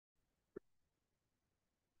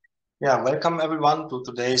Yeah, welcome everyone to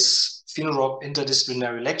today's PhenoRob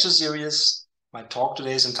Interdisciplinary Lecture series. My talk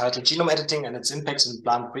today is entitled Genome Editing and its Impacts in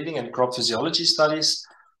Plant Breeding and Crop Physiology Studies.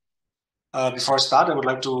 Before I start, I would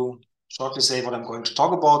like to shortly say what I'm going to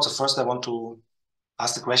talk about. So first I want to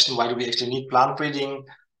ask the question, why do we actually need plant breeding?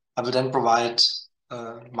 I will then provide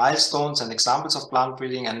milestones and examples of plant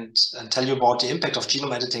breeding and tell you about the impact of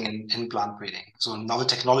genome editing in plant breeding. So novel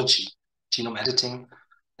technology, genome editing.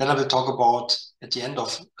 Then I will talk about, at the end,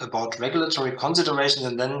 about regulatory considerations,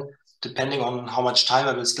 and then, depending on how much time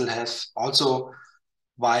I will still have, also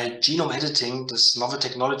why genome editing, this novel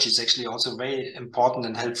technology, is actually also a very important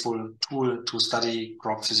and helpful tool to study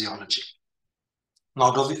crop physiology.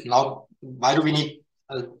 Now, why do we need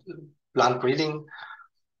plant breeding?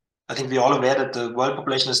 I think we're all aware that the world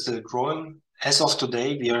population is still growing. As of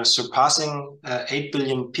today, we are surpassing 8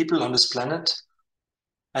 billion people on this planet.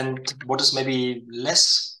 And what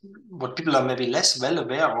people are maybe less well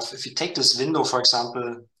aware of, if you take this window, for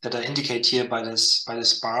example, that I indicate here by this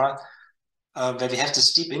bar, where we have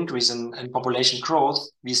this steep increase in population growth,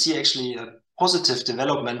 we see actually a positive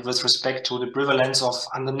development with respect to the prevalence of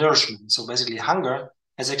undernourishment. So basically hunger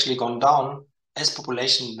has actually gone down as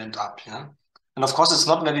population went up. Yeah. And of course, it's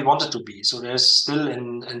not where we want it to be. So there's still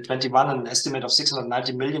in 21 an estimate of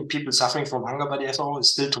 690 million people suffering from hunger by the FAO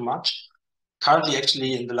is still too much. Currently,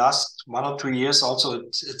 actually, in the last 1 or 2 years, also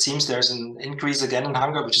it seems there's an increase again in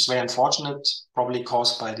hunger, which is very unfortunate, probably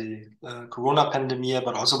caused by the corona pandemic,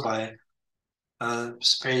 but also by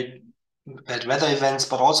very bad weather events,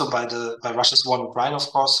 but also by Russia's war in Ukraine, of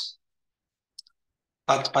course.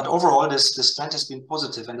 But overall, this trend has been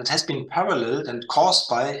positive, and it has been paralleled and caused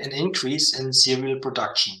by an increase in cereal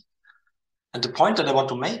production. And the point that I want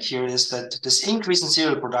to make here is that this increase in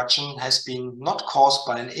cereal production has been not caused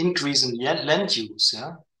by an increase in land use,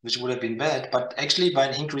 yeah, which would have been bad, but actually by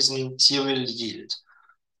an increase in cereal yield.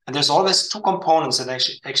 And there's always two components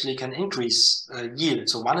that actually can increase yield.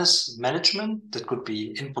 So one is management, that could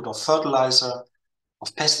be input of fertilizer,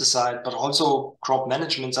 of pesticide, but also crop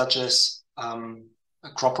management, such as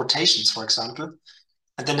crop rotations, for example.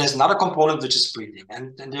 And then there's another component, which is breeding.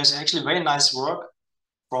 And there's actually very nice work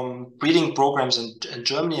from breeding programs in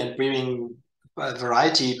Germany and breeding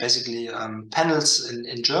variety, basically panels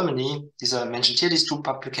in Germany. These are mentioned here, these two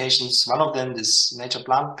publications. One of them, this Nature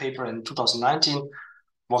Plant paper in 2019,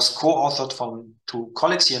 was co-authored from two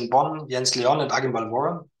colleagues here in Bonn, Jens Leon and Agim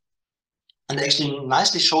Balvora. And they actually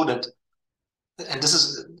nicely show that, and this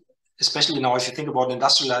is especially now if you think about an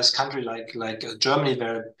industrialized country like Germany,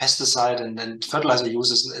 where pesticide and fertilizer use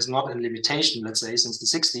is not a limitation, let's say, since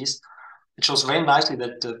the 60s. It shows very nicely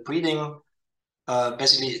that the breeding,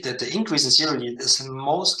 basically that the increase in cereal yield is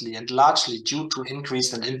mostly and largely due to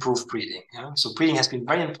increased and improved breeding. Yeah? So breeding has been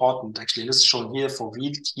very important, actually. This is shown here for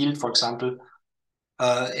wheat yield, for example,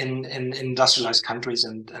 in industrialized countries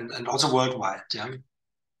and also worldwide. Yeah.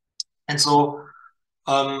 And so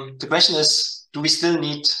the question is, do we still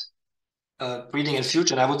need breeding in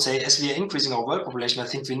future? And I would say, as we are increasing our world population, I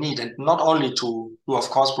think we need, and not only to of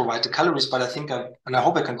course provide the calories, but I think, and I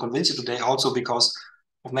hope I can convince you today, also because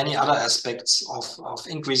of many other aspects of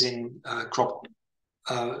increasing crop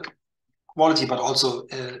quality, but also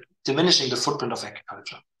diminishing the footprint of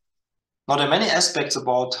agriculture. Now, there are many aspects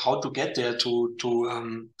about how to get there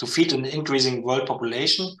to feed an increasing world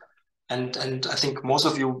population. And I think most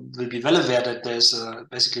of you will be well aware that there's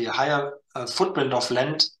basically a higher footprint of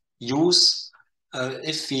land use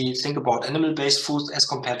if we think about animal-based food as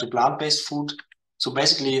compared to plant-based food. So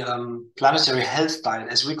basically, planetary health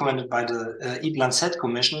diet, as recommended by the Eat-Plant-Set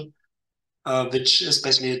Commission, which is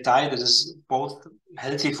basically a diet that is both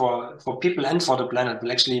healthy for people and for the planet,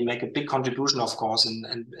 will actually make a big contribution, of course,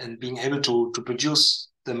 in being able to produce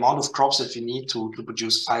the amount of crops that we need to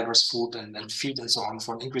produce fibers, food, and feed and so on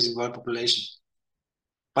for an increasing world population.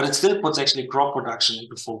 But it still puts actually crop production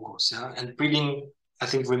into focus, yeah? And breeding, I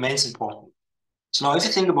think, remains important. So now if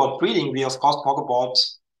you think about breeding, we of course talk about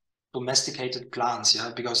domesticated plants,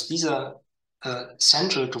 yeah, because these are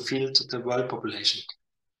central to feed the world population.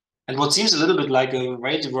 And what seems a little bit like a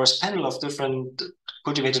very diverse panel of different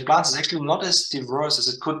cultivated plants is actually not as diverse as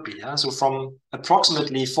it could be. Yeah? So from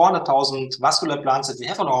approximately 400,000 vascular plants that we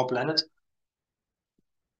have on our planet,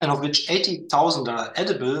 and of which 80,000 are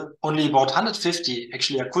edible, only about 150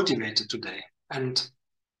 actually are cultivated today. And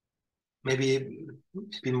maybe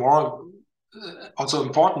more also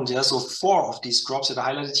important, yeah. So 4 of these crops that are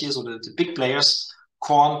highlighted here, so the big players,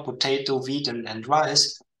 corn, potato, wheat, and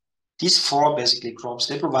rice, these 4 basically crops,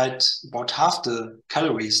 they provide about half the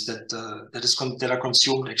calories that are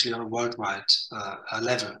consumed actually on a worldwide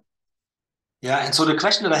level. Yeah, and so the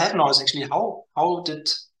question that I have now is actually how did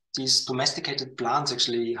these domesticated plants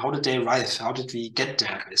actually, how did they arrive? How did we get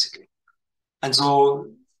there, basically? And so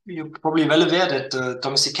you're probably well aware that the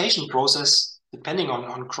domestication process, depending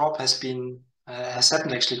on crop, has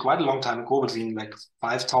happened actually quite a long time ago, between like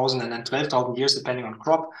 5,000 and then 12,000 years, depending on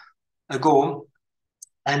crop ago.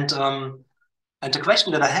 And the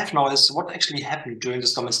question that I have now is what actually happened during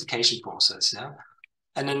this domestication process, yeah?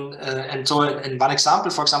 And then, and so in one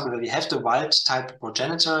example, for example, where we have the wild type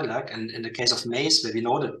progenitor, like in the case of maize, where we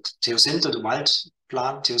know that Teosinte, the wild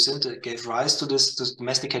plant Teosinte, gave rise to this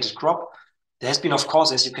domesticated crop. There has been, of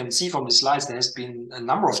course, as you can see from the slides, there has been a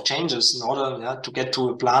number of changes in order to get to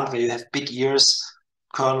a plant where you have big ears,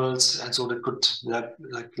 kernels, and so that could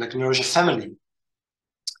like nourish a family.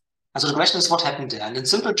 And so the question is, what happened there? And in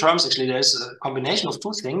simple terms, actually, there's a combination of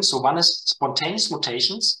two things. So one is spontaneous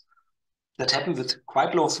mutations that happen with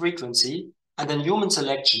quite low frequency, and then human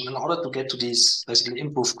selection in order to get to these basically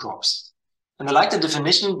improved crops. And I like the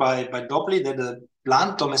definition by Dobley that the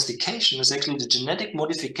plant domestication is actually the genetic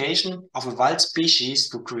modification of a wild species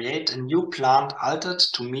to create a new plant altered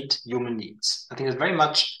to meet human needs. I think it very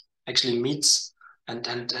much actually meets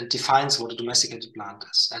and defines what a domesticated plant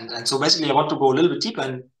is. And so basically I want to go a little bit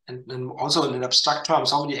deeper and also in abstract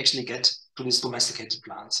terms, how do you actually get to these domesticated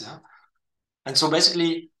plants? Yeah. And so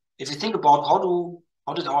basically, if you think about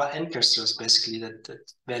how did our ancestors basically that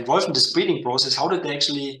were involved in this breeding process, how did they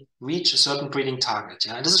actually reach a certain breeding target?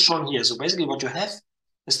 Yeah, and this is shown here. So basically what you have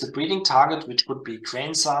is the breeding target, which could be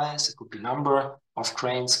grain size, it could be number of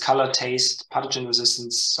grains, color, taste, pathogen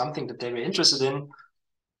resistance, something that they were interested in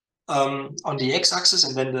on the x-axis,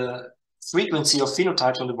 and then the frequency of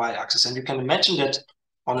phenotypes on the y-axis. And you can imagine that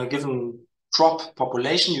on a given crop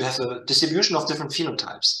population, you have a distribution of different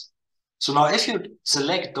phenotypes. So now if you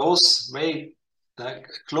select those very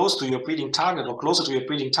close to your breeding target or closer to your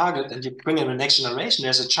breeding target and you bring in the next generation,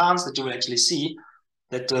 there's a chance that you will actually see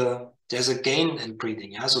that there's a gain in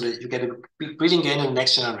breeding, yeah, so that you get a breeding gain in the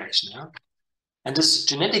next generation, yeah. And this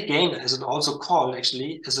genetic gain, as it also called,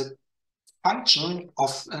 actually is a function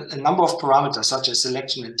of a number of parameters such as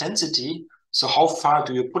selection intensity. So how far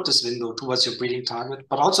do you put this window towards your breeding target,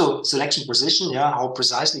 but also selection precision, yeah, how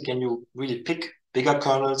precisely can you really pick bigger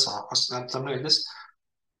kernels or something like this.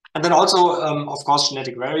 And then also, of course,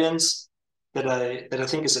 genetic variance that I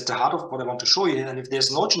think is at the heart of what I want to show you. And if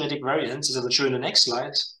there's no genetic variance, as I will show you in the next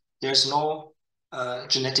slide, there's no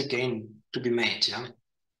genetic gain to be made. Yeah.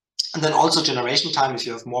 And then also generation time. If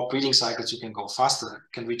you have more breeding cycles, you can go faster,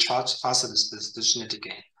 can reach faster this genetic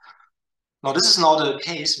gain. Now, this is now the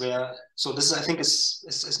case where, so this I think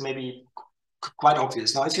is maybe quite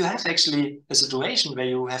obvious. Now, if you have actually a situation where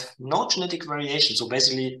you have no genetic variation, so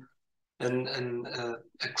basically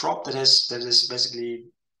a crop that is basically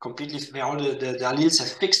completely, where all the alleles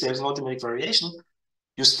have fixed, there's no genetic variation,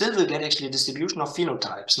 you still will get actually a distribution of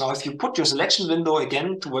phenotypes. Now, if you put your selection window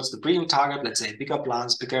again towards the breeding target, let's say bigger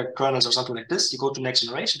plants, bigger kernels or something like this, you go to next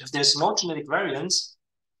generation. If there's no genetic variance,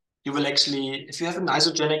 you will actually, if you have an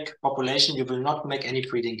isogenic population, you will not make any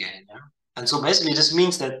breeding gain. Yeah? And so basically this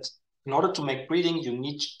means that in order to make breeding, you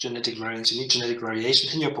need genetic variance, you need genetic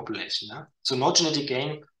variation in your population. Yeah? So no genetic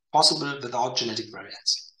gain possible without genetic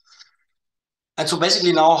variance. And so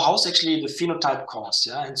basically now, how's actually the phenotype caused?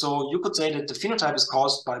 Yeah, and so you could say that the phenotype is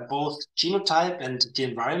caused by both genotype and the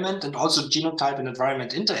environment, and also genotype and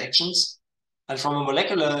environment interactions. And from a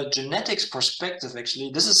molecular genetics perspective,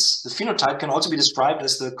 actually, this is the phenotype can also be described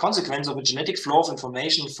as the consequence of a genetic flow of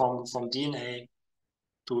information from DNA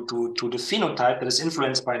to the phenotype that is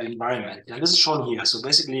influenced by the environment. And this is shown here. So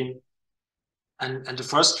basically, and the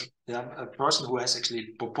first person who has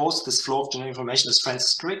actually proposed this flow of genetic information is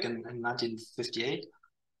Francis Crick in 1958.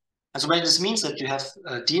 And so this means that you have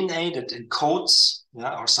DNA that encodes,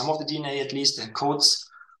 or some of the DNA at least encodes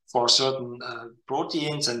for certain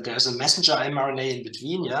proteins, and there's a messenger mRNA in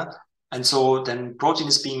between, and so then protein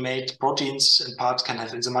is being made. Proteins in part can have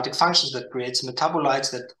enzymatic functions that creates metabolites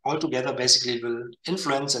that altogether basically will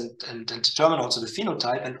influence and determine also the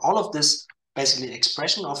phenotype, and all of this basically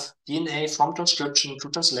expression of DNA from transcription to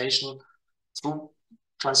translation through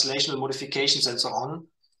translational modifications and so on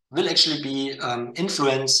will actually be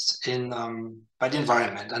influenced by the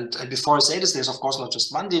environment. And before I say this, there's of course not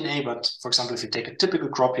just one DNA, but for example, if you take a typical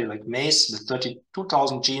crop here like maize with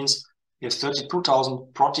 32,000 genes, you have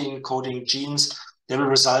 32,000 protein coding genes. They will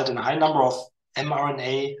result in a high number of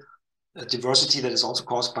mRNA diversity that is also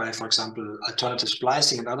caused by, for example, alternative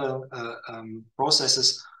splicing and other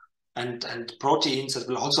processes. And proteins that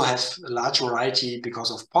will also have a large variety because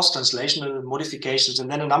of post-translational modifications, and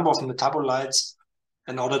then a number of metabolites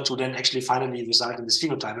in order to then actually finally result in this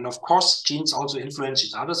phenotype. And of course, genes also influence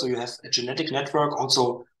each other. So you have a genetic network,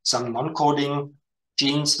 also some non-coding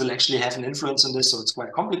genes will actually have an influence on this, so it's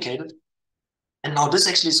quite complicated. And now this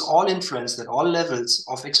actually is all influenced at all levels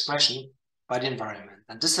of expression by the environment.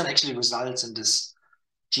 And this then actually results in this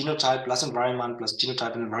genotype plus environment plus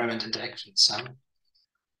genotype and environment interactions.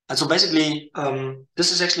 And so basically,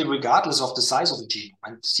 this is actually regardless of the size of the genome.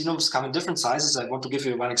 And genomes come in different sizes. I want to give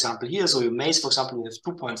you one example here. So your maize, for example, we have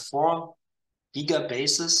 2.4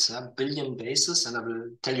 gigabases, billion bases, and I will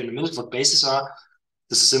tell you in a minute what bases are.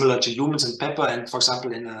 This is similar to humans and pepper. And for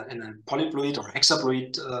example, in a polyploid or hexaploid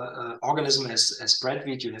organism as bread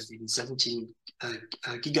wheat, you have even 17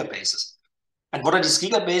 gigabases. And what are these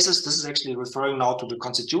gigabases? This is actually referring now to the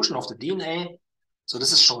constitution of the DNA. So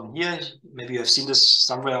this is shown here. Maybe you have seen this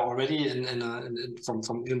somewhere already from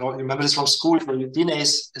you remember this from school. Where your DNA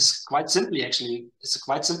is quite simply actually, it's a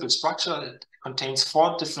quite simple structure. It contains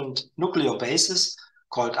 4 different nucleobases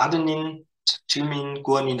called adenine, thymine,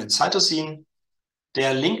 guanine, and cytosine. They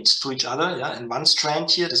are linked to each other, yeah, in one strand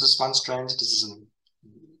here. This is one strand. This is an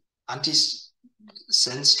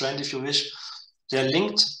antisense strand, if you wish. They are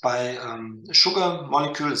linked by a sugar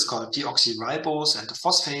molecule. It's called deoxyribose and a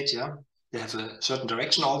phosphate, yeah. They have a certain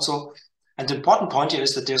direction also. And the important point here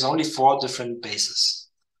is that there's only 4 different bases,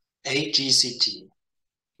 A, G, C, T,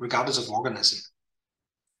 regardless of organism.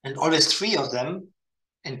 And always 3 of them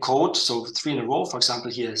encode, so 3 in a row, for example,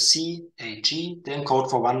 here C, A, G, they encode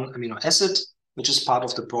for 1 amino acid, which is part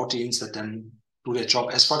of the proteins that then do their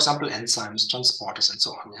job as, for example, enzymes, transporters, and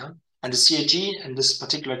so on, yeah. And the CAG, in this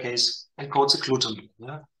particular case, encodes a glutamine,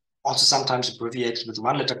 yeah? Also sometimes abbreviated with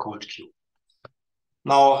 1 letter called Q.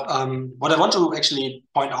 Now, what I want to actually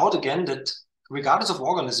point out again, that regardless of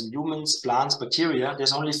organism, humans, plants, bacteria,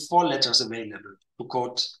 there's only 4 letters available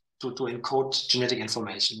to encode genetic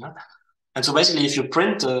information. Yeah? And so basically, if you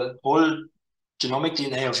print the whole genomic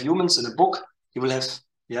DNA of humans in a book, you will have,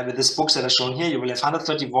 yeah, with these books that are shown here, you will have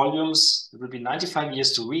 130 volumes. It will be 95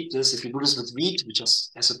 years to read this. If you do this with wheat, which is,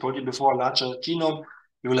 as I told you before, a larger genome,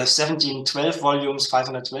 you will have 12 volumes,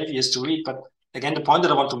 512 years to read. But again, the point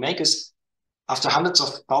that I want to make is, after hundreds of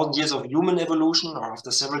thousand years of human evolution, or after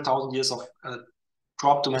several thousand years of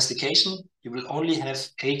crop domestication, you will only have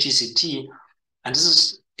AGCT. And this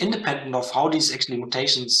is independent of how these actually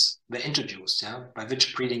mutations were introduced, yeah, by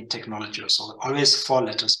which breeding technology. So always 4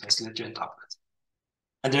 letters basically that you end up with.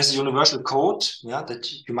 And there's a universal code, yeah, that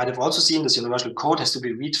you might have also seen. This universal code has to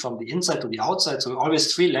be read from the inside to the outside. So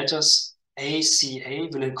always 3 letters, A, C, A,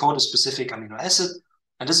 will encode a specific amino acid.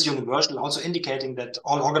 And this is universal, also indicating that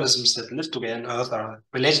all organisms that live together on Earth are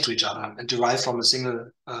related to each other and derive from a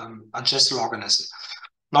single ancestral organism.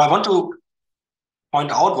 Now, I want to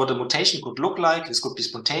point out what a mutation could look like. This could be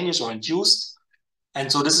spontaneous or induced.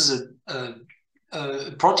 And so this is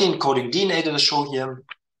a protein coding DNA that is shown here.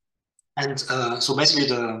 And so basically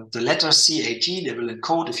the letter CAG, they will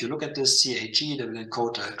encode, if you look at this CAG, they will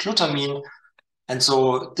encode glutamine. And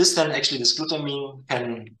so this then actually, this glutamine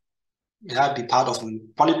can be part of a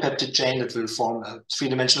polypeptide chain that will form a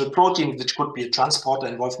 3-dimensional protein, which could be a transporter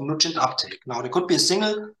involved in nutrient uptake. Now, there could be a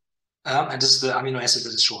single, and this is the amino acid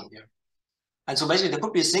that is shown here. And so basically, there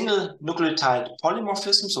could be a single nucleotide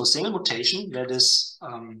polymorphism, so a single mutation, where this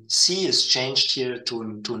C is changed here to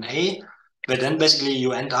an A, where then basically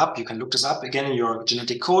you end up, you can look this up again in your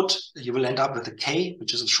genetic code, you will end up with a K,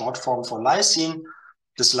 which is a short form for lysine.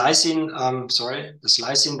 This lysine, this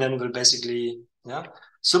lysine then will basically,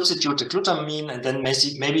 substitute the glutamine, and then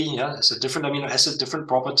maybe it's a different amino acid, different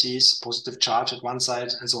properties, positive charge at one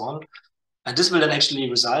side, and so on. And this will then actually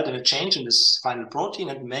result in a change in this final protein,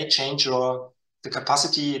 and may change the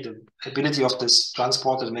capacity, the ability of this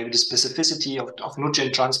transporter, maybe the specificity of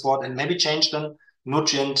nutrient transport, and maybe change then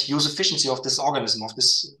nutrient use efficiency of this organism, of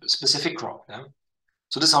this specific crop. Yeah?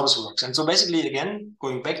 So this is how this works. And so basically, again,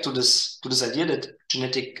 going back to this idea that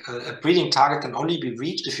genetic breeding target can only be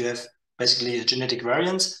reached if you have basically a genetic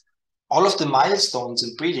variance. All of the milestones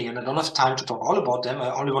in breeding, and I don't have time to talk all about them,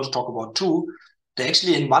 I only want to talk about 2. They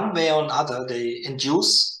actually, in one way or another, they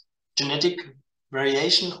induce genetic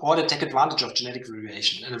variation, or they take advantage of genetic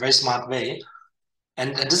variation in a very smart way.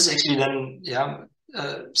 And this is actually then,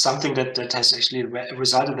 something that has actually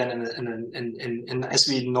resulted then in, as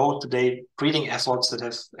we know today, breeding efforts that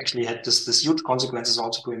have actually had this huge consequences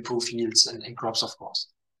also to improve yields in crops, of course.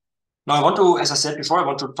 Now, I want to, as I said before, I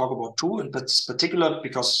want to talk about 2 in particular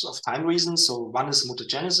because of time reasons. So one is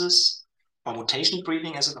mutagenesis, or mutation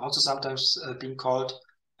breeding, as it also sometimes being called,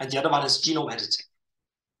 and the other one is genome editing.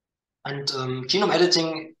 And genome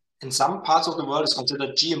editing in some parts of the world is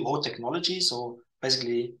considered GMO technology, so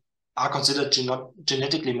basically are considered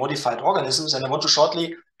genetically modified organisms. And I want to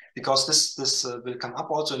shortly, because this will come up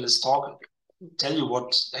also in this talk, tell you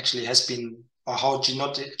what actually has been or how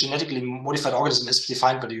genetically modified organism is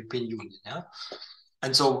defined by the European Union. Yeah.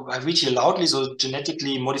 And so I read here loudly, so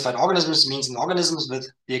genetically modified organisms means an organisms with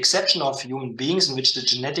the exception of human beings in which the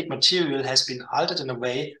genetic material has been altered in a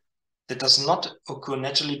way that does not occur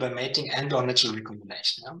naturally by mating and or natural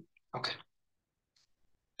recombination. Yeah? Okay.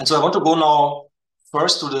 And so I want to go now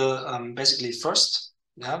first to the basically first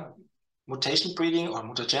mutation breeding or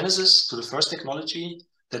mutagenesis, to the first technology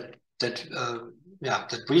that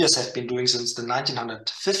breeders have been doing since the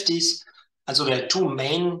 1950s. And so there are two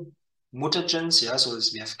main mutagens. Yeah, so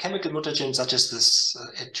we have chemical mutagens such as this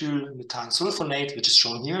ethyl methan sulfonate, which is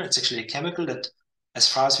shown here. It's actually a chemical that, as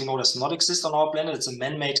far as we know, does not exist on our planet. It's a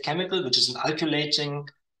man-made chemical, which is an alkylating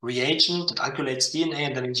reagent that alkylates DNA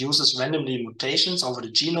and then induces randomly mutations over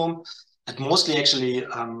the genome. It mostly actually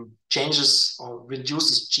changes or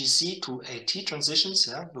reduces GC to AT transitions,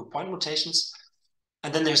 yeah, low point mutations.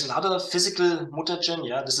 And then there's another physical mutagen.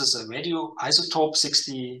 Yeah, this is a radioisotope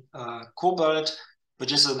 60 cobalt,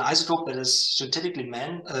 which is an isotope that is synthetically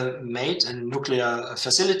made in nuclear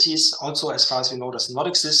facilities. Also, as far as we know, does not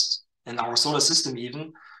exist in our solar system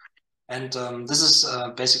even. And this is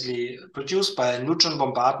basically produced by a neutron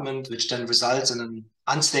bombardment, which then results in an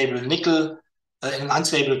unstable nickel, in an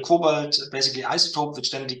unstable cobalt, basically isotope, which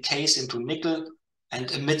then decays into nickel and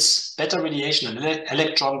emits beta radiation, an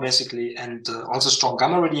electron basically, and also strong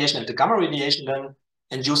gamma radiation. And the gamma radiation then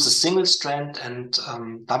induces single strand and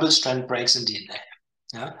double strand breaks in DNA.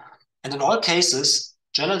 Yeah, and in all cases,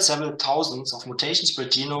 generally several thousands of mutations per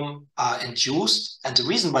genome are induced. And the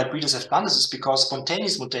reason why breeders have done this is because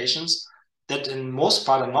spontaneous mutations that in most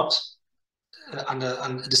part are not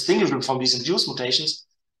distinguishable from these induced mutations,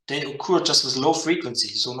 they occur just with low frequency.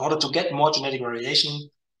 So in order to get more genetic variation,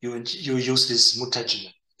 you use these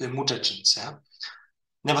mutagens. Yeah?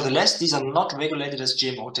 Nevertheless, these are not regulated as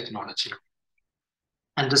GMO technology.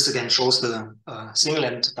 And this again shows the single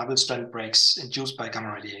and double strand breaks induced by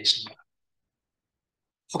gamma radiation.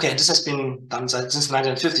 Okay, this has been done since the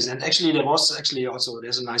 1950s. And actually,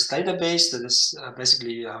 there's a nice database that is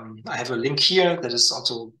basically, I have a link here that is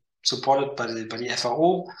also supported by the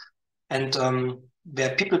FAO, and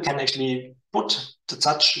where people can actually put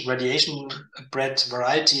such radiation-bred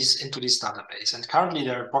varieties into this database. And currently,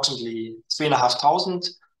 there are approximately 3,500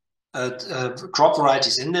 crop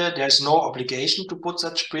varieties in there. There's no obligation to put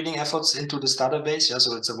such breeding efforts into this database. Yeah,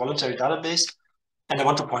 so it's a voluntary database. And I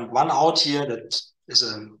want to point one out here that is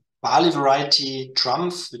a barley variety,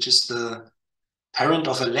 Trumpf, which is the parent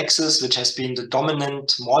of Alexis, which has been the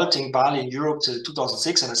dominant malting barley in Europe till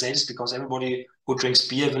 2006. And I say this because everybody who drinks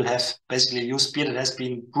beer will have basically used beer that has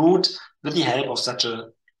been brewed with the help of such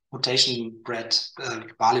a mutation-bred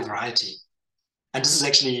barley variety. And this is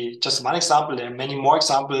actually just one example. There are many more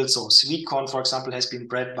examples. So sweet corn, for example, has been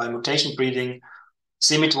bred by mutation breeding.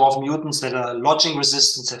 Semi-dwarf mutants that are lodging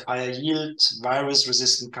resistant have higher yield,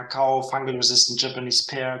 virus-resistant cacao, fungal-resistant Japanese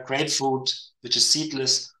pear, grapefruit, which is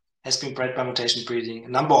seedless, has been bred by mutation breeding. A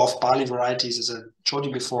number of barley varieties, as I showed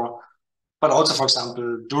you before, but also, for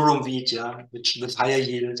example, durum wheat, yeah, which with higher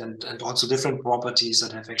yield and also different properties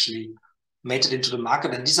that have actually made it into the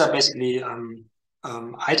market. And these are basically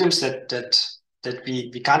items that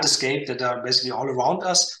we can't escape, that are basically all around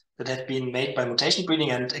us, that have been made by mutation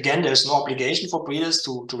breeding. And again, there's no obligation for breeders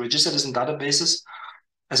to register this in databases,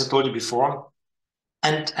 as I told you before.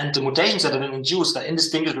 And the mutations that are then induced are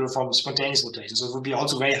indistinguishable from spontaneous mutations. So it would be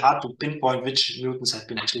also very hard to pinpoint which mutants have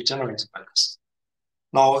been actually generated by this.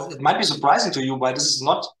 Now, it might be surprising to you why this is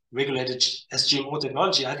not regulated as GMO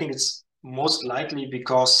technology. I think it's most likely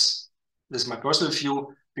because, this is my personal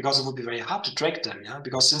view, because it would be very hard to track them. Yeah,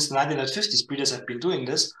 because since the 1950s, breeders have been doing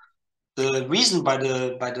this. The reason by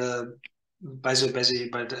the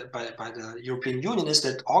European Union is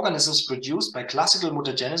that organisms produced by classical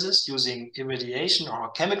mutagenesis using irradiation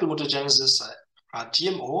or chemical mutagenesis are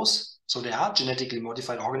GMOs. So they are genetically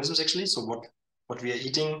modified organisms actually. So what we are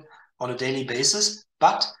eating on a daily basis,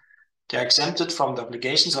 but they're exempted from the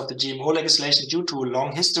obligations of the GMO legislation due to a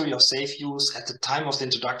long history of safe use at the time of the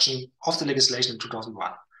introduction of the legislation in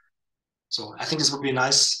 2001. So I think this would be a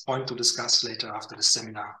nice point to discuss later after this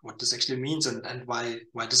seminar, what this actually means and why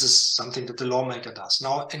this is something that the lawmaker does.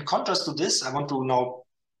 Now, in contrast to this, I want to now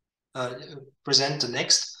present the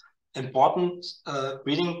next important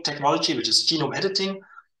breeding technology, which is genome editing.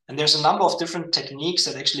 And there's a number of different techniques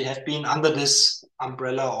that actually have been under this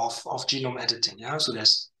umbrella of genome editing. Yeah, so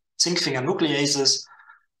there's zinc finger nucleases,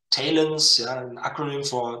 TALENs, yeah, an acronym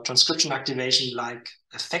for transcription activation like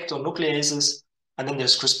effector nucleases. And then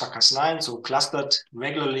there's CRISPR-Cas9, so clustered,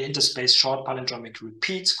 regularly interspaced short palindromic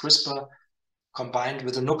repeats, CRISPR, combined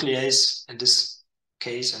with a nuclease, in this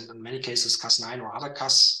case, and in many cases Cas9 or other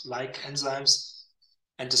Cas-like enzymes.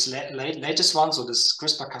 And this latest one, so this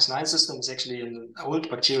CRISPR-Cas9 system, is actually an old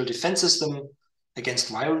bacterial defense system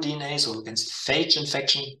against viral DNA, so against phage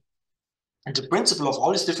infection. And the principle of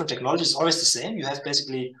all these different technologies is always the same. You have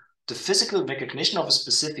basically the physical recognition of a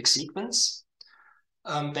specific sequence,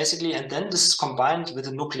 basically, and then this is combined with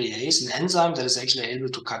a nuclease, an enzyme that is actually able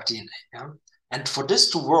to cut DNA. Yeah? And for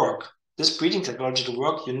this to work, this breeding technology to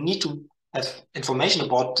work, you need to have information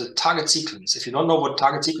about the target sequence. If you don't know what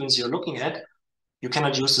target sequence you're looking at, you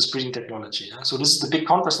cannot use this breeding technology. Yeah? So this is the big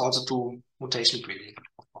contrast also to mutation breeding,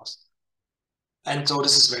 of course. And so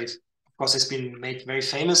this is very, of course, it's been made very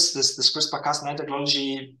famous, this CRISPR-Cas9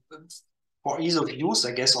 technology, for ease of use,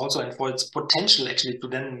 I guess, also, and for its potential actually to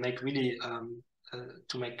then make really,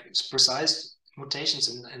 to make precise mutations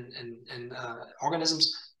in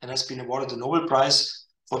organisms, and has been awarded the Nobel Prize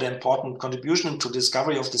for the important contribution to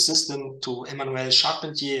discovery of the system to Emmanuel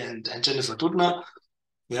Charpentier and Jennifer Doudna.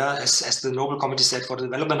 Yeah, as the Nobel Committee said, for the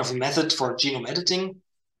development of a method for genome editing.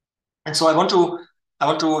 And so I want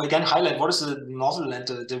to again highlight what is the novel and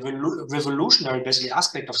the revolutionary basically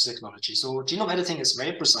aspect of this technology. So genome editing is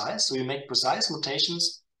very precise. So you make precise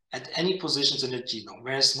mutations at any positions in the genome,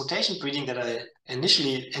 whereas mutation breeding that I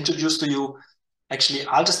initially introduced to you actually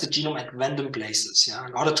alters the genome at random places. Yeah,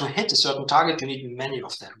 in order to hit a certain target, you need many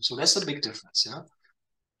of them. So that's the big difference. Yeah,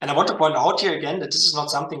 and I want to point out here again that this is not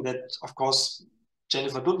something that, of course,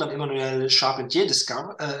 Jennifer Doudna and Emmanuel Charpentier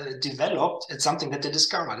developed. It's something that they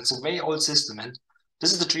discovered. It's a very old system. And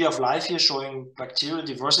this is the tree of life here showing bacterial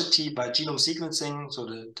diversity by genome sequencing. So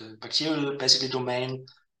the bacterial basically domain,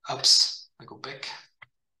 oops, I go back,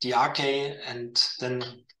 the archaea, and then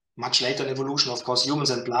much later in evolution, of course,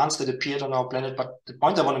 humans and plants that appeared on our planet. But the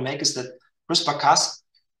point I want to make is that CRISPR-Cas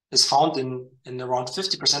is found in around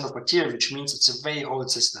 50% of bacteria, which means it's a very old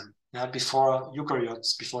system. Yeah, before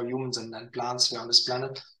eukaryotes, before humans and plants were on this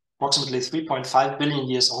planet, approximately 3.5 billion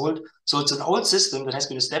years old. So it's an old system that has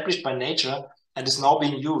been established by nature and is now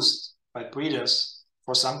being used by breeders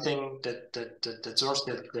for something that serves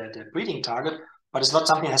their breeding target, but it's not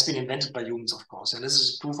something that has been invented by humans, of course. And this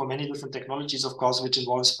is true for many different technologies, of course, which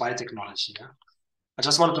involves biotechnology. Yeah? I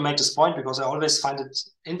just wanted to make this point because I always find it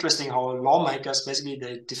interesting how lawmakers basically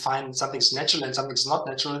they define something's natural and something's not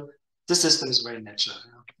natural. This system is very natural.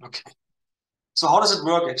 Okay. So how does it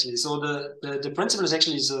work actually? So the principle is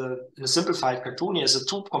actually in a simplified cartoon here is a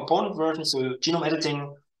two-component version. So genome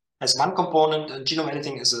editing has one component, and genome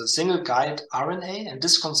editing is a single guide RNA, and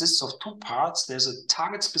this consists of two parts. There's a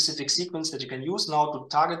target-specific sequence that you can use now to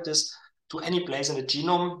target this to any place in the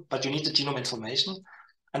genome, but you need the genome information.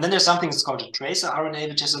 And then there's something that's called a tracer RNA,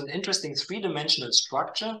 which has an interesting three-dimensional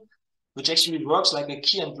structure, which actually works like a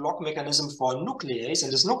key and lock mechanism for a nuclease.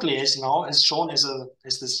 And this nuclease now is shown as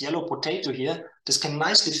this yellow potato here. This can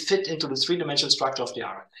nicely fit into the three-dimensional structure of the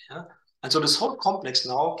RNA. Yeah? And so this whole complex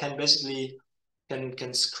now can basically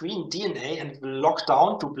can screen DNA and will lock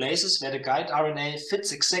down to places where the guide RNA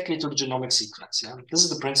fits exactly to the genomic sequence. Yeah? This is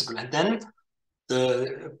the principle. And then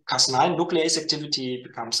the Cas9 nuclease activity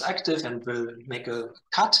becomes active and will make a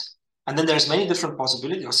cut. And then there's many different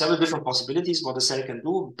possibilities, or several different possibilities what the cell can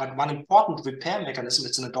do. But one important repair mechanism,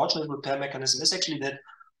 it's an endogenous repair mechanism, is actually that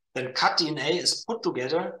then cut DNA is put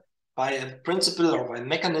together by a principle or by a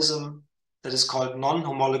mechanism that is called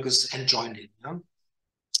non-homologous end joining. Yeah?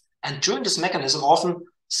 And during this mechanism, often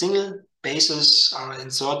single bases are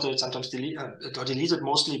inserted, sometimes deleted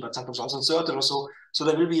mostly, but sometimes also inserted or so. So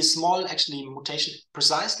there will be a small actually mutation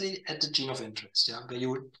precisely at the gene of interest, yeah, where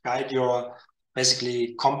you guide your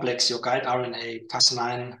basically complex, your guide RNA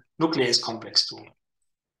Cas9 nuclease complex to.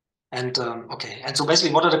 And okay, and so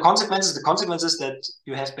basically what are the consequences? The consequences that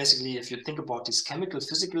you have basically, if you think about these chemical,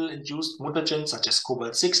 physical induced mutagens such as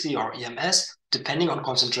cobalt-60 or EMS, depending on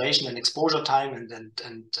concentration and exposure time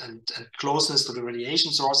and closeness to the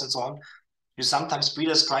radiation source and so on, you sometimes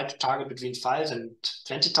breeders try to target between 5 and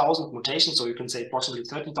 20,000 mutations. So you can say approximately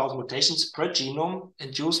 13,000 mutations per genome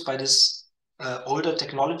induced by this older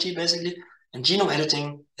technology basically. And genome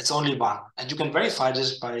editing, it's only one. And you can verify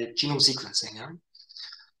this by genome sequencing. Yeah?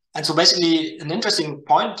 And so basically an interesting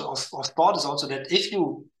point of thought is also that if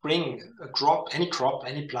you bring a crop, any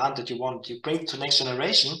plant that you want, you bring it to next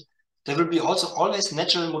generation, there will be also always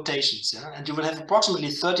natural mutations. Yeah? And you will have approximately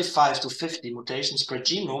 35 to 50 mutations per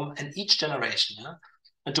genome in each generation. Yeah?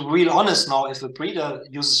 And to be real honest now, if a breeder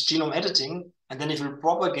uses genome editing, and then if he will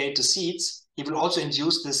propagate the seeds, he will also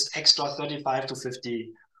induce this extra 35 to 50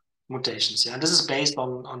 mutations. Yeah, and this is based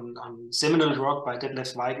on seminal work by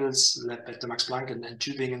Detlef Weigel's lab at the Max Planck in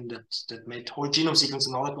Tübingen that made whole genome sequence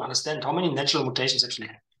in order to understand how many natural mutations actually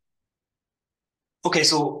happen. Okay,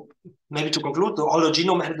 so maybe to conclude, although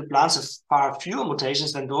genome-edited plants have far fewer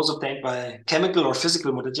mutations than those obtained by chemical or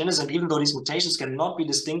physical mutagenesis, and even though these mutations cannot be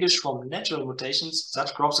distinguished from natural mutations,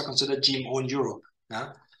 such crops are considered GMO in Europe.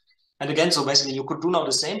 Yeah? And again, so basically you could do now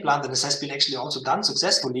the same plant, and this has been actually also done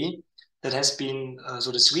successfully. That has been,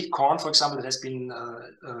 so the sweet corn, for example, that has been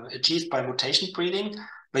achieved by mutation breeding,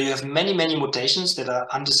 where you have many, many mutations that are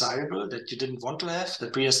undesirable, that you didn't want to have,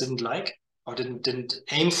 that breeders didn't like, or didn't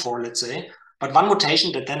aim for, let's say. But one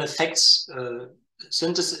mutation that then affects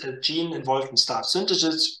synthesis, a gene involved in starch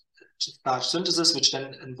synthesis, which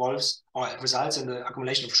then involves or results in the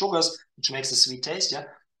accumulation of sugars, which makes a sweet taste. Yeah.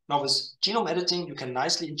 Now with genome editing, you can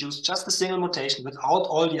nicely induce just a single mutation without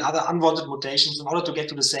all the other unwanted mutations in order to get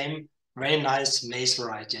to the same very nice maize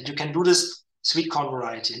variety. And you can do this sweet corn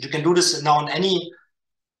variety. And you can do this now on any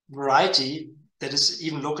variety that is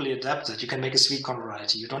even locally adapted. You can make a sweet corn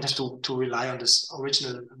variety. You don't have to rely on this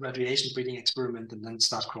original radiation breeding experiment and then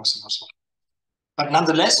start crossing or so. But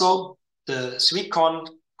nonetheless, so the sweet corn,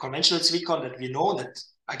 conventional sweet corn that we know, that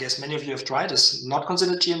I guess many of you have tried, is not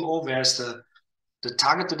considered GMO, whereas the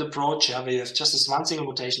targeted approach, yeah, where you have just this one single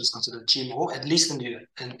mutation, is considered GMO, at least in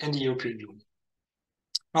the European Union.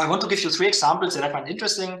 Now, I want to give you 3 examples that I find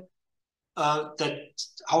interesting, that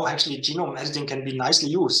how actually genome editing can be nicely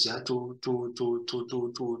used, yeah, to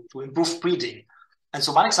improve breeding. And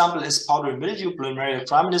so one example is powdery mildew, Plumeria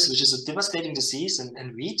graminis, which is a devastating disease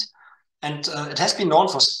in wheat. And it has been known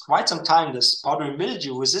for quite some time this powdery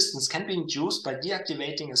mildew resistance can be induced by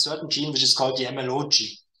deactivating a certain gene, which is called the MLO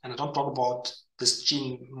gene. And I don't talk about this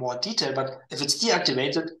gene in more detail, but if it's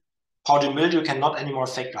deactivated, powdery mildew cannot anymore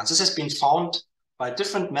affect plants. This has been found by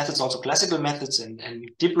different methods, also classical methods and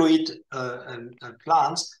diploid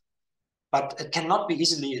plants, but it cannot be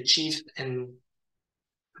easily achieved in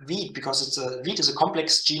wheat because wheat is a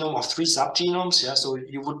complex genome of 3 subgenomes. Yeah, so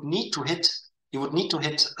you would need to hit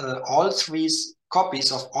all 3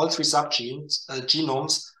 copies of all 3 subgenes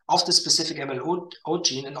genomes of the specific MLO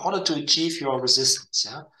gene in order to achieve your resistance.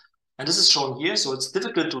 Yeah. And this is shown here. So it's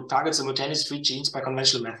difficult to target simultaneous 3 genes by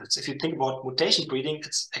conventional methods. If you think about mutation breeding,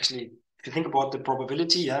 it's actually, if you think about the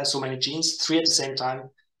probability, yeah, so many genes, 3 at the same time,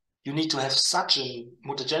 you need to have such a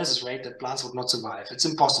mutagenesis rate that plants would not survive. It's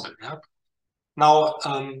impossible. Yeah. Now,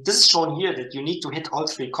 this is shown here that you need to hit all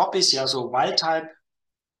 3 copies. Yeah. So wild type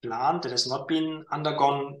plant that has not been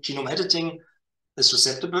undergone genome editing is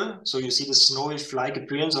susceptible. So you see the snowy-like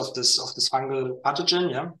appearance of this fungal pathogen.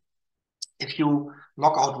 Yeah. If you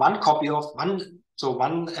knock out one copy of one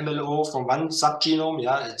MLO from one subgenome,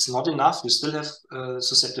 yeah, it's not enough. You still have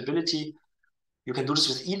susceptibility. You can do this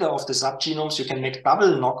with either of the subgenomes. You can make double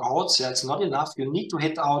knockouts. Yeah, it's not enough. You need to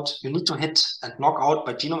hit and knock out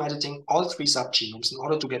by genome editing all 3 subgenomes in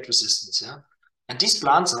order to get resistance. Yeah, and these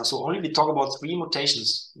plants are, so only we talk about 3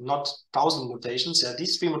 mutations, not 1,000 mutations. Yeah,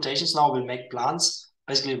 these 3 mutations now will make plants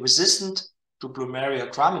basically resistant to Plumeria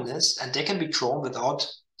graminis, and they can be grown without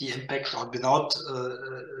the impact or without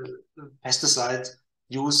pesticide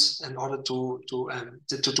use in order to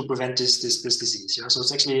prevent this disease. Yeah, so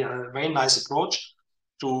it's actually a very nice approach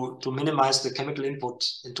to minimize the chemical input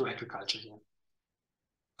into agriculture here.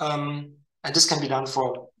 And this could be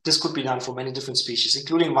done for many different species,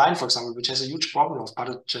 including wine, for example, which has a huge problem of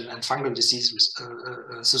pathogen and fungal disease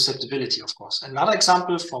susceptibility, of course. Another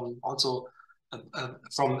example from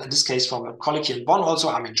in this case, from a colleague here in Bonn, also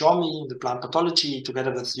Armin Jormi, the plant pathology,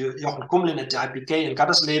 together with Jochen Kumlin at the IPK in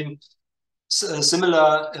Gattersleben, a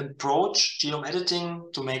similar approach, genome editing,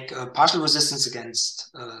 to make partial resistance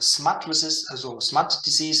against SMUT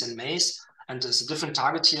disease in maize. And there's a different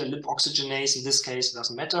target here, lip oxygenase, in this case, it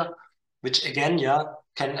doesn't matter, which again, yeah,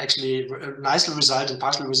 can actually nicely result in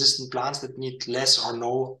partially resistant plants that need less or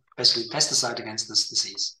no, basically, pesticide against this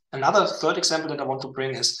disease. Another 3rd example that I want to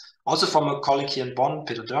bring is also from a colleague here in Bonn,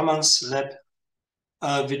 Peter Dörmann's lab,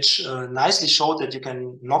 which nicely showed that you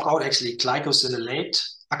can knock out actually glycosylate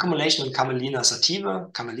accumulation in Camelina sativa.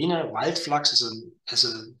 Camelina wild flux is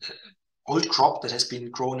an old crop that has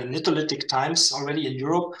been grown in Neolithic times already in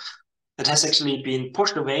Europe. It has actually been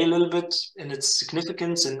pushed away a little bit in its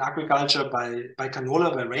significance in agriculture by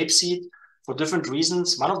canola, by rapeseed, for different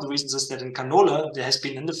reasons. One of the reasons is that in canola, there has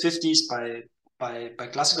been in the 50s by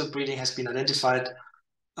classical breeding has been identified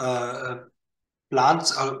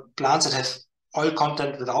plants that have oil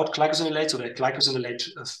content without glycosinolate, so they're glycosinolate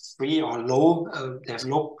free or low. They have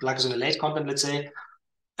low glycosinolate content, let's say.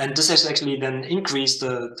 And this has actually then increased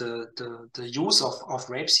the use of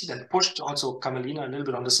rapeseed and pushed also Camelina a little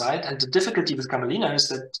bit on the side. And the difficulty with Camelina is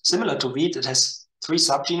that, similar to wheat, it has 3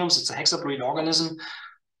 subgenomes. It's a hexaploid organism.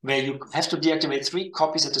 where you have to deactivate 3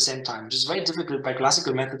 copies at the same time, which is very difficult by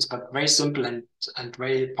classical methods, but very simple and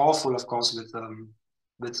very powerful, of course, with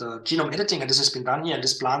genome editing. And this has been done here. And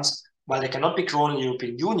these plants, while they cannot be grown in the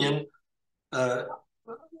European Union,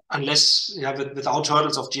 unless without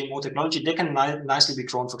hurdles of GMO technology, they can nicely be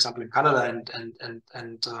grown, for example, in Canada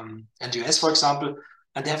and US, for example.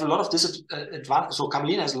 And they have a lot of disadvantages. So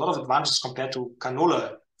camelina has a lot of advantages compared to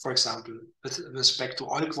canola, for example, with respect to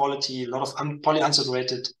oil quality, a lot of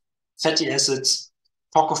polyunsaturated fatty acids,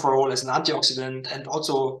 tocopherol as an antioxidant, and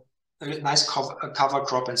also a nice cover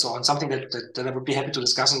crop and so on. Something that I would be happy to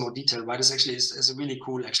discuss in more detail. Why this actually is a really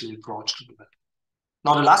cool approach to do that.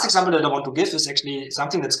 Now, the last example that I want to give is actually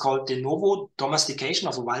something that's called de novo domestication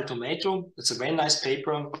of a wild tomato. It's a very nice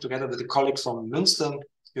paper together with a colleague from Münster,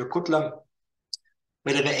 Jörg Kuttler,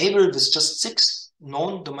 where they were able, with just 6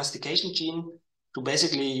 known domestication genes, to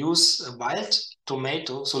basically use a wild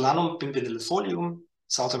tomato, Solanum pimpinellifolium,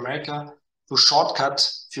 South America, to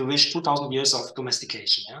shortcut, if you wish, 2,000 years of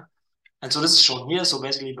domestication. Yeah? And so this is shown here. So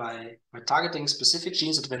basically by targeting specific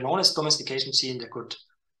genes that were known as domestication genes, they could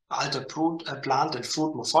alter plant and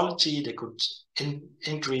fruit morphology. They could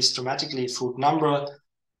increase dramatically fruit number,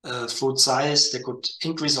 fruit size. They could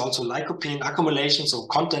increase also lycopene accumulation, so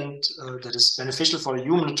content that is beneficial for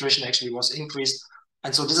human nutrition actually was increased.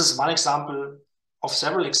 And so this is one example of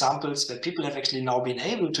several examples where people have actually now been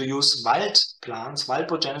able to use wild plants, wild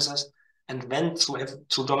progenitors, and went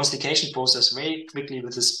through domestication process very quickly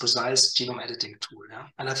with this precise genome editing tool. Yeah?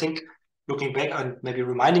 And I think looking back and maybe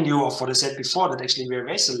reminding you of what I said before, that actually we are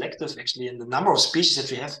very selective actually in the number of species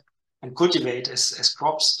that we have and cultivate as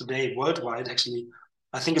crops today worldwide. Actually,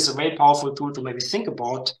 I think it's a very powerful tool to maybe think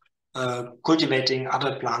about cultivating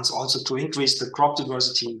other plants also to increase the crop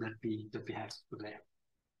diversity that we have today.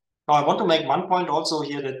 Now, I want to make one point also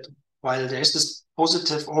here, that while there is this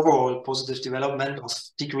overall positive development of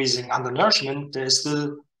decreasing undernourishment, there is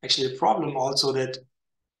still actually a problem also that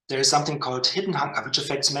there is something called hidden hunger, which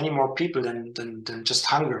affects many more people than just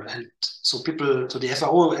hunger. And so the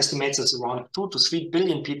FAO estimates that around 2 to 3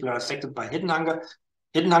 billion people are affected by hidden hunger.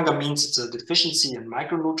 Hidden hunger means it's a deficiency in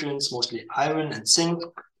micronutrients, mostly iron and zinc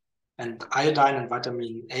and iodine and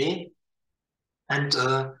vitamin A.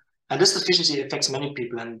 And this deficiency affects many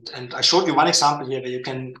people. And I showed you one example here where you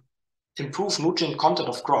can improve nutrient content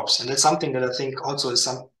of crops. And that's something that I think also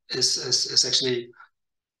is actually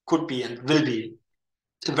could be and will be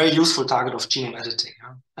a very useful target of genome editing,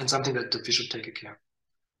 yeah? And something that we should take care,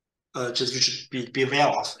 just we should be aware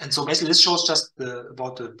of. And so basically this shows just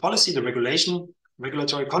about the policy, the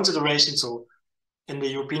regulatory consideration. So in the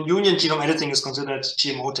European Union, genome editing is considered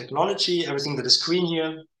GMO technology, everything that is green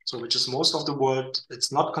here, so which is most of the world.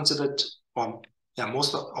 It's not considered,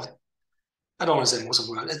 most of I don't want to say most of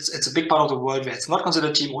the world. It's a big part of the world where it's not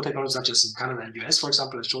considered GMO technology, such as in Canada and US, for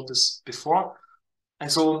example. I showed this before.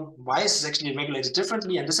 And so why is this actually regulated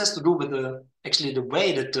differently? And this has to do with the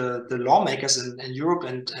way that the lawmakers in Europe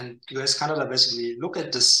and US, Canada basically look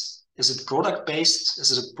at this. Is it product-based?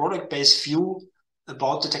 Is it a product-based view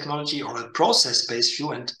about the technology, or a process-based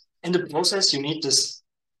view? And in the process, you need this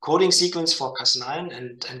coding sequence for Cas9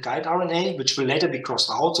 and guide RNA, which will later be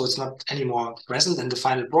crossed out. So it's not anymore present in the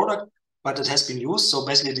final product, but it has been used. So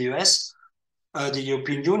basically the US, the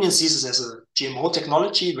European Union sees this as a GMO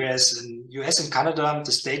technology, whereas in US and Canada,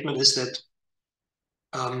 the statement is that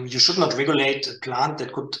you should not regulate a plant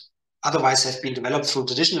that could otherwise have been developed through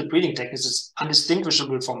traditional breeding techniques. It's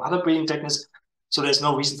undistinguishable from other breeding techniques, so there's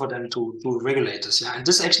no reason for them to regulate this. Yeah, and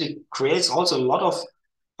this actually creates also a lot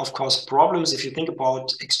of course, problems if you think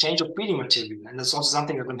about exchange of breeding material, and that's also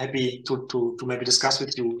something that I'm happy to maybe discuss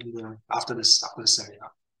with you after this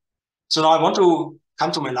seminar. So now I want to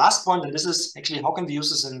come to my last point, and this is actually how can we use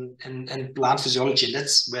this in plant physiology, and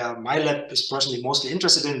that's where my lab is personally mostly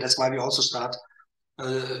interested in. That's why we also start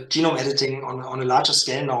genome editing on a larger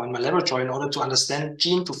scale now in my laboratory in order to understand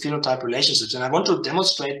gene to phenotype relationships. And I want to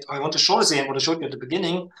demonstrate, I want to show this again, what I showed you at the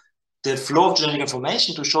beginning, the flow of genetic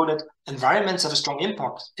information, to show that environments have a strong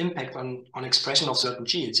impact on expression of certain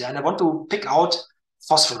genes. Yeah, and I want to pick out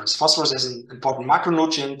phosphorus. Phosphorus is an important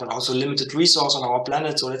macronutrient, but also limited resource on our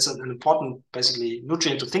planet. So that's an important, basically,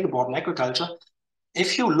 nutrient to think about in agriculture.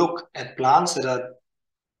 If you look at plants that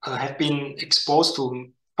have been exposed to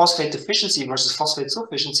phosphate deficiency versus phosphate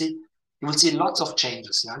sufficiency, you will see lots of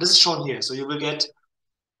changes. Yeah, this is shown here. So you will get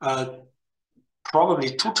probably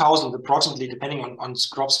 2,000 approximately, depending on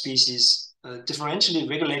crop species, differentially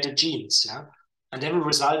regulated genes. Yeah, and they will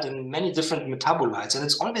result in many different metabolites. And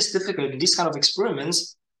it's always difficult in these kind of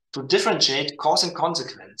experiments to differentiate cause and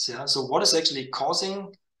consequence. Yeah, so what is actually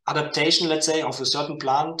causing adaptation, let's say, of a certain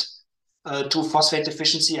plant to phosphate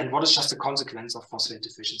deficiency and what is just a consequence of phosphate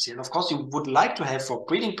deficiency. And of course, you would like to have for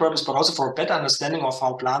breeding purpose, but also for a better understanding of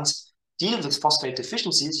how plants deal with phosphate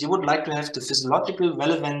deficiencies, you would like to have the physiological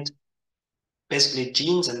relevant, basically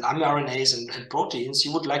genes and mRNAs and proteins.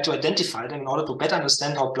 You would like to identify them in order to better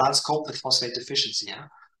understand how plants cope with phosphate deficiency. Yeah?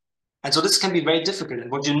 And so this can be very difficult.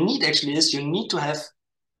 And what you need actually is you need to have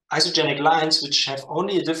isogenic lines which have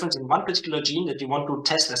only a difference in one particular gene that you want to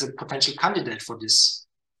test as a potential candidate for this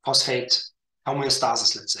phosphate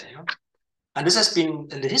homeostasis, let's say. Yeah? And this has been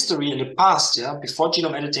in the history in the past, yeah, before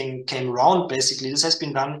genome editing came around, basically, this has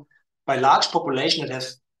been done by large populations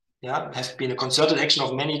that have been a concerted action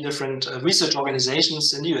of many different research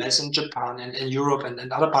organizations in the US, in Japan, and in Europe,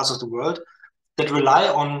 and other parts of the world that rely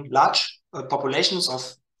on large populations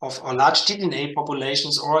or large tDNA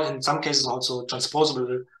populations, or in some cases also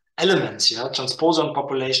transposable elements, yeah, transposon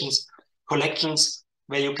populations, collections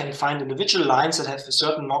where you can find individual lines that have a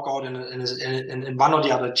certain knockout in one or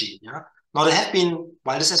the other gene. Yeah. Now, there have been,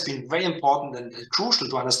 while this has been very important and crucial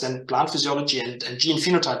to understand plant physiology and gene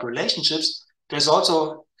phenotype relationships, there's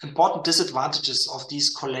also important disadvantages of these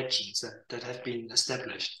collections that have been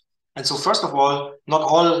established. And so, first of all, not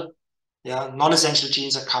all non-essential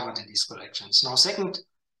genes are covered in these collections. Now, second,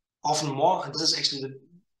 often more, and this is actually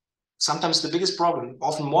sometimes the biggest problem,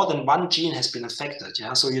 often more than one gene has been affected.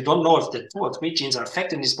 Yeah, so you don't know if the 2 or 3 genes are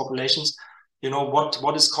affected in these populations. You know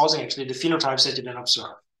what is causing actually the phenotypes that you then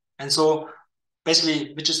observe. And so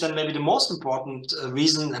basically, which is then maybe the most important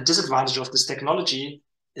reason and disadvantage of this technology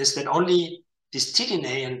is that only these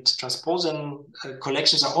tDNA and transposon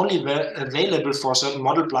collections are only available for certain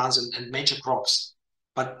model plants and major crops.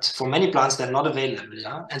 But for many plants, they're not available.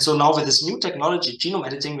 Yeah? And so now with this new technology, genome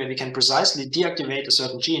editing, where we can precisely deactivate a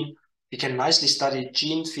certain gene, we can nicely study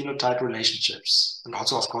gene phenotype relationships and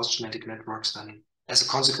also, of course, genetic networks then as a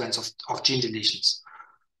consequence of gene deletions.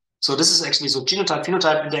 So this is actually, so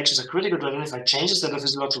genotype-phenotype interactions are critical to identify changes that are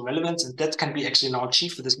physiological relevance, and that can be actually now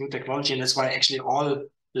achieved with this new technology. And that's why actually all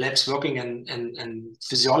labs working in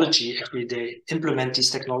physiology, actually they implement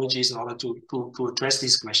these technologies in order to address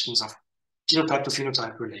these questions of genotype to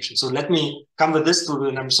phenotype relation. So let me come with this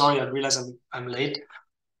and I'm sorry, I realize I'm late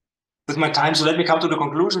with my time. So let me come to the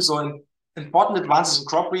conclusion. So important advances in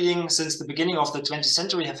crop breeding since the beginning of the 20th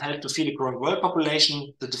century have helped to feed a growing world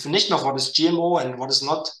population. The definition of what is GMO and what is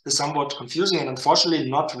not is somewhat confusing and unfortunately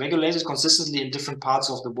not regulated consistently in different parts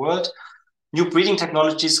of the world. New breeding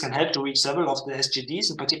technologies can help to reach several of the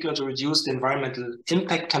SGDs, in particular to reduce the environmental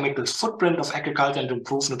impact, chemical footprint of agriculture and to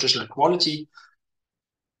improve nutritional quality.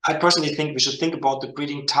 I personally think we should think about the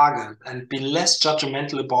breeding target and be less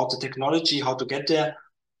judgmental about the technology, how to get there.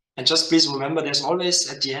 And just please remember, there's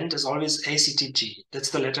always, at the end, there's always ACTG. That's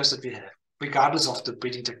the letters that we have, regardless of the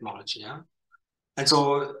breeding technology. Yeah. And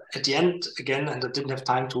so at the end, again, and I didn't have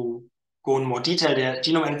time to go in more detail there,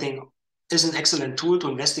 genome editing is an excellent tool to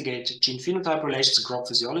investigate gene phenotype relations in crop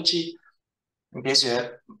physiology. In case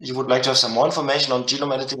you would like to have some more information on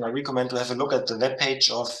genome editing, I recommend to have a look at the webpage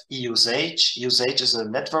of EUSAGE. EUSAGE is a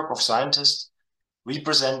network of scientists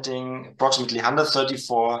representing approximately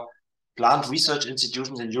 134 plant research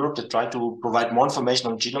institutions in Europe that try to provide more information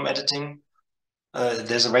on genome editing.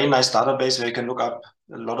 There's a very nice database where you can look up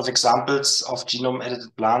a lot of examples of genome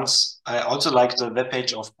edited plants. I also like the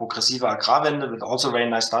webpage of Progressive Agrarwende with also a very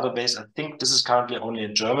nice database. I think this is currently only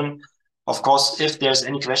in German. Of course, if there's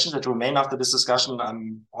any questions that remain after this discussion,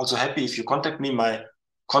 I'm also happy if you contact me. My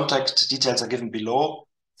contact details are given below.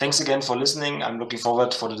 Thanks again for listening. I'm looking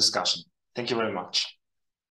forward for the discussion. Thank you very much.